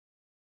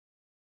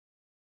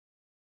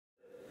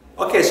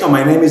Okay, so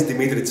my name is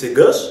Dmitris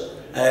Tsigos.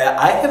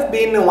 I have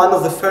been one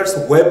of the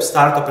first web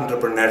startup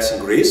entrepreneurs in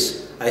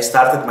Greece. I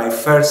started my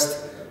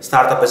first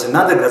startup as an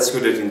undergrad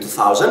student in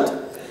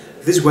 2000.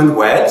 This went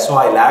well, so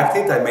I liked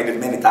it. I made it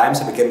many times.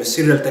 I became a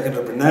serial tech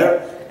entrepreneur,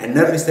 an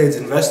early stage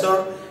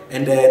investor,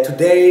 and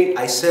today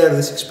I share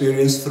this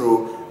experience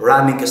through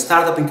running a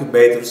startup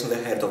incubators in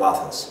the heart of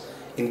Athens.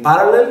 In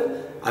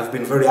parallel, I've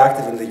been very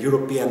active in the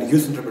European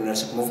youth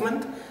entrepreneurship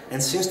movement,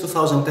 and since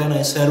 2010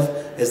 I serve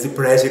as the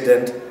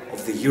president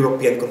of the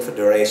European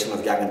Confederation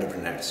of Young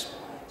Entrepreneurs.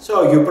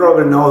 So you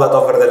probably know that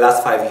over the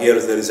last 5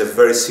 years there is a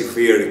very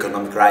severe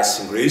economic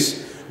crisis in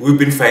Greece. We've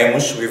been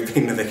famous, we've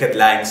been in the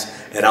headlines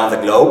around the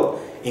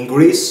globe. In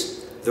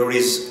Greece there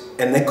is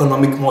an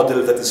economic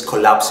model that is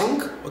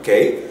collapsing,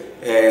 okay?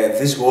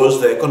 This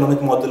was the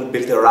economic model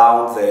built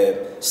around the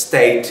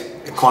state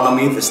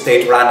economy, the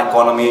state-run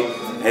economy,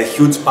 a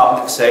huge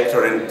public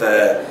sector,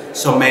 and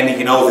so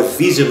many, the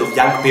vision of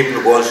young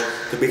people was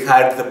to be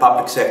hired to the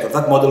public sector.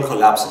 That model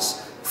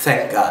collapses,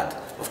 thank God.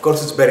 Of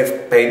course, it's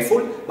very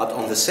painful, but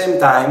on the same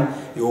time,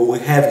 we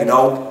have,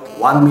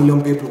 1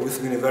 million people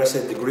with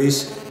university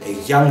degrees, a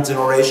young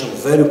generation,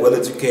 very well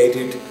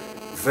educated,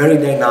 very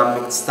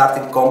dynamic,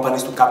 starting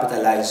companies to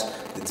capitalize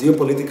the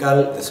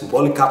geopolitical, the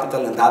symbolic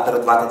capital, and other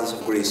advantages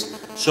of Greece.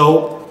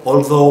 So,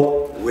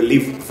 although we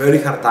live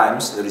very hard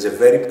times, there is a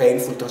very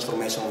painful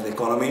transformation of the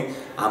economy,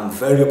 I'm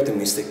very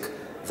optimistic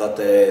that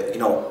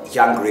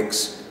young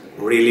Greeks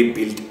really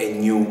built a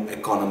new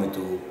economy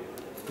to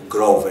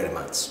grow very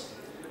much.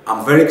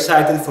 I'm very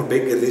excited for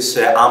being at this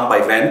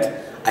AMBA event.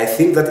 I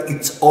think that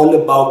it's all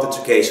about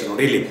education,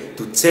 really,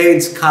 to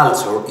change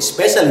culture,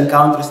 especially in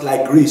countries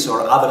like Greece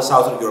or other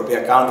Southern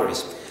European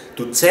countries,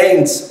 to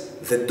change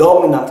the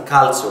dominant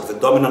culture, the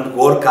dominant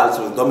work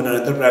culture, the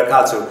dominant entrepreneurial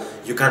culture.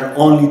 You can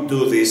only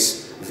do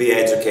this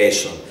via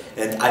education.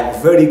 And I'm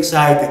very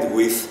excited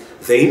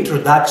with the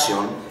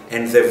introduction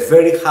and the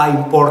very high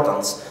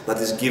importance that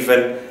is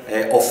given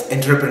of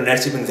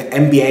entrepreneurship in the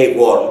MBA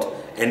world.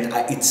 And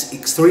it's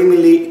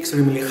extremely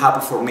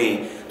happy for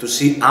me to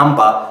see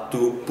AMBA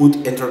to put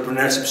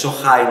entrepreneurship so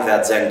high in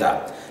the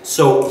agenda.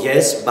 So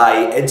yes,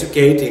 by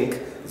educating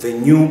the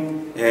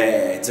new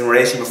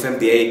generation of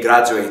MBA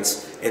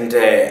graduates and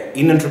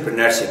in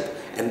entrepreneurship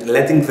and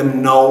letting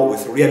them know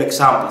with real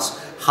examples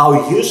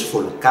how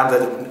useful can the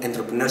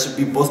entrepreneurship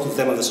be both to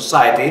them and the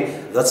society,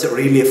 that's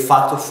really a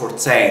factor for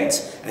change.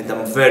 And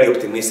I'm very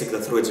optimistic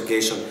that through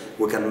education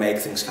we can make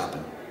things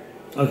happen.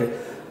 Okay.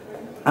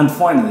 And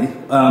finally,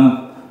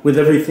 with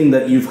everything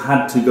that you've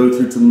had to go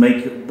through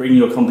to bring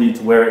your company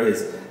to where it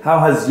is, how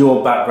has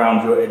your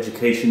background, your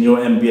education, your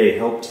MBA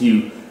helped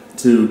you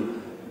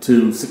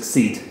to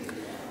succeed?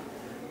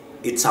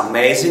 It's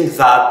amazing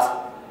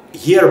that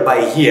year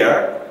by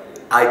year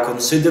I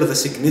consider the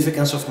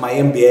significance of my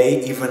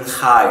MBA even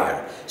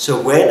higher. So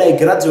when I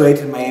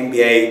graduated my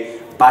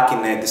MBA back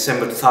in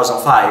December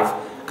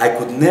 2005, I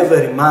could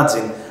never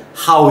imagine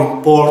how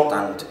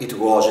important it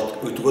was.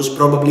 It was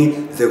probably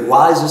the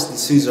wisest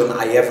decision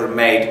I ever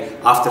made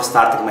after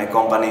starting my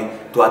company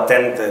to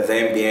attend the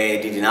MBA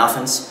I did in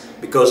Athens,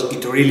 because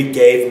it really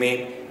gave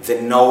me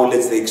the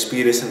knowledge, the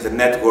experience and the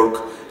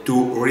network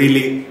to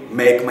really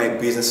make my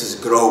businesses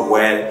grow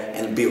well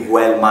and be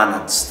well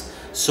managed.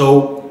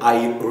 So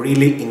I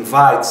really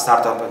invite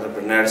startup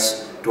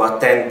entrepreneurs to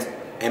attend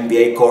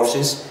MBA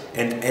courses,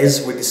 and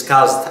as we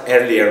discussed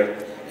earlier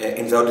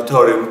in the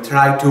auditorium,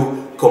 try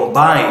to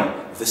combine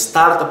the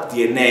startup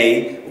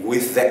DNA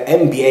with the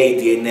MBA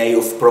DNA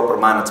of proper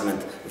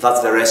management.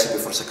 That's the recipe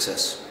for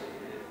success.